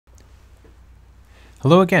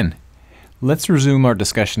Hello again. Let's resume our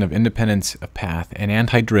discussion of independence of path and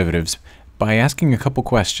antiderivatives by asking a couple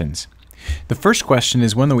questions. The first question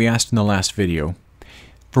is one that we asked in the last video.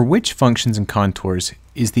 For which functions and contours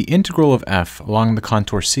is the integral of f along the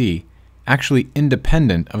contour c actually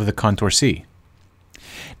independent of the contour c?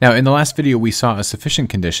 Now, in the last video we saw a sufficient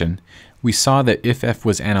condition. We saw that if f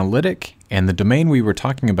was analytic and the domain we were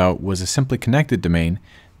talking about was a simply connected domain,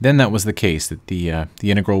 then that was the case, that the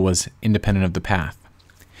integral was independent of the path.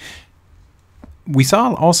 We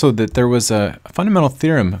saw also that there was a fundamental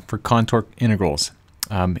theorem for contour integrals.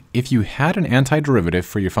 If you had an antiderivative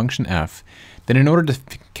for your function f, then in order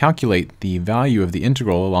to calculate the value of the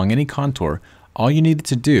integral along any contour, all you needed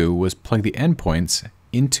to do was plug the endpoints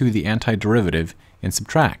into the antiderivative and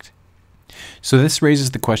subtract. So this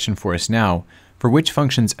raises the question for us now, for which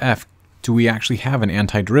functions f do we actually have an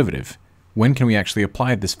antiderivative? When can we actually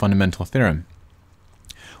apply this fundamental theorem?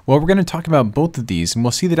 Well, we're going to talk about both of these, and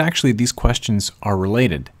we'll see that actually these questions are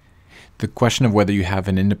related. The question of whether you have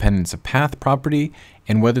an independence of path property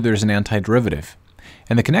and whether there's an antiderivative.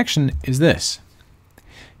 And the connection is this.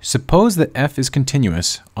 Suppose that f is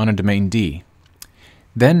continuous on a domain D.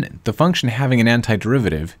 Then the function having an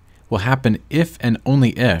antiderivative will happen if and only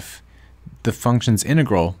if the function's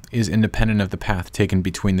integral is independent of the path taken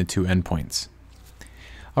between the two endpoints.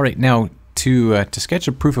 All right, now to sketch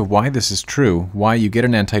a proof of why this is true, why you get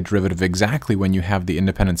an antiderivative exactly when you have the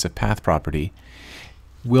independence of path property,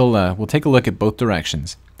 we'll take a look at both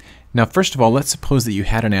directions. Now, first of all, let's suppose that you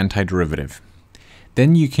had an antiderivative.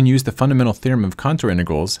 Then you can use the fundamental theorem of contour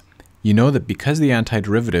integrals. You know that because the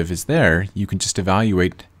antiderivative is there, you can just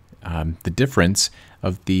evaluate the difference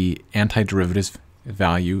of the antiderivative's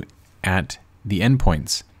value at the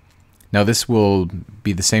endpoints. Now this will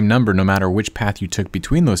be the same number no matter which path you took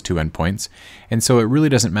between those two endpoints, and so it really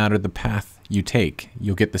doesn't matter the path you take.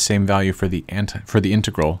 You'll get the same value for the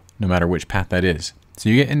integral no matter which path that is. So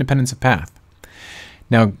you get independence of path.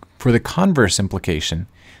 Now for the converse implication,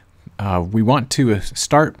 we want to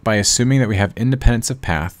start by assuming that we have independence of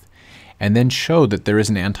path and then show that there is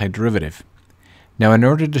an antiderivative. Now in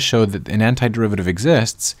order to show that an antiderivative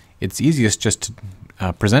exists, it's easiest just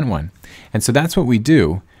to present one. And so that's what we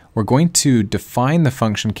do. We're going to define the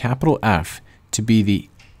function capital F to be the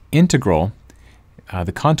integral,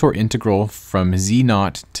 the contour integral from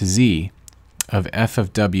z0 to z of f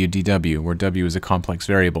of w dw, where w is a complex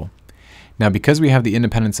variable. Now because we have the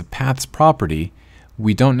independence of paths property,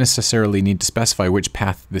 we don't necessarily need to specify which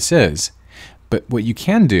path this is. But what you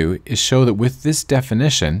can do is show that with this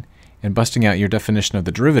definition, and busting out your definition of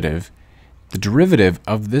the derivative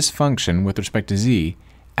of this function with respect to z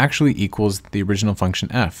actually equals the original function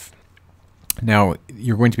f. Now,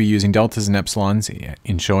 you're going to be using deltas and epsilons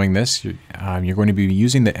in showing this. You're going to be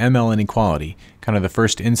using the ML inequality, kind of the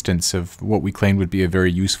first instance of what we claimed would be a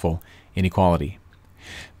very useful inequality.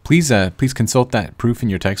 Please consult that proof in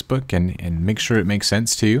your textbook and make sure it makes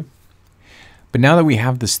sense to you. But now that we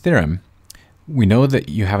have this theorem, we know that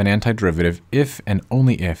you have an antiderivative if and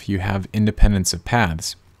only if you have independence of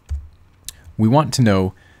paths. We want to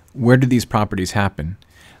know, where do these properties happen?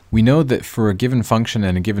 We know that for a given function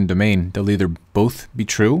and a given domain, they'll either both be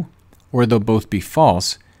true or they'll both be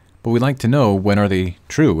false, but we'd like to know when are they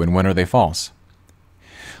true and when are they false.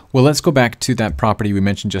 Well, let's go back to that property we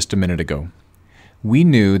mentioned just a minute ago. We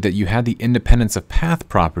knew that you had the independence of path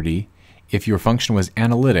property if your function was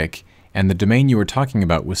analytic and the domain you were talking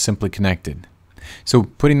about was simply connected. So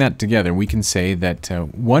putting that together, we can say that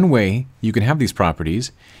one way you can have these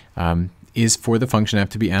properties is for the function f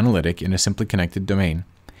to be analytic in a simply connected domain.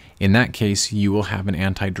 In that case, you will have an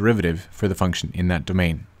antiderivative for the function in that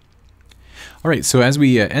domain. All right, so as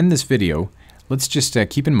we end this video, let's just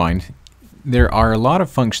keep in mind there are a lot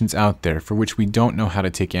of functions out there for which we don't know how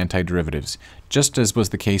to take antiderivatives, just as was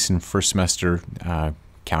the case in first semester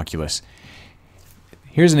calculus.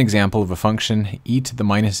 Here's an example of a function e to the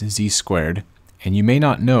minus z squared, and you may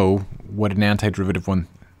not know what an antiderivative one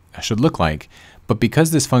should look like, but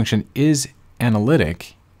because this function is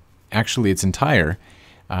analytic, actually it's entire,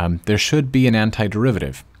 there should be an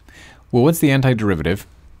antiderivative. Well, what's the antiderivative?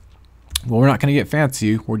 Well, we're not going to get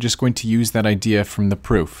fancy. We're just going to use that idea from the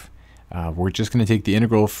proof. We're just going to take the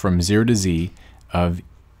integral from 0 to z of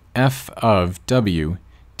f of w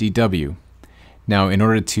dw. Now, in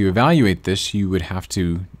order to evaluate this, you would have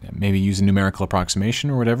to maybe use a numerical approximation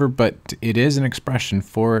or whatever, but it is an expression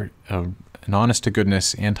for an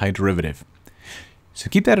honest-to-goodness antiderivative. So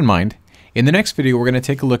keep that in mind. In the next video, we're going to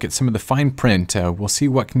take a look at some of the fine print. We'll see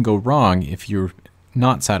what can go wrong if you're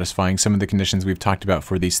not satisfying some of the conditions we've talked about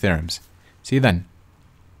for these theorems. See you then.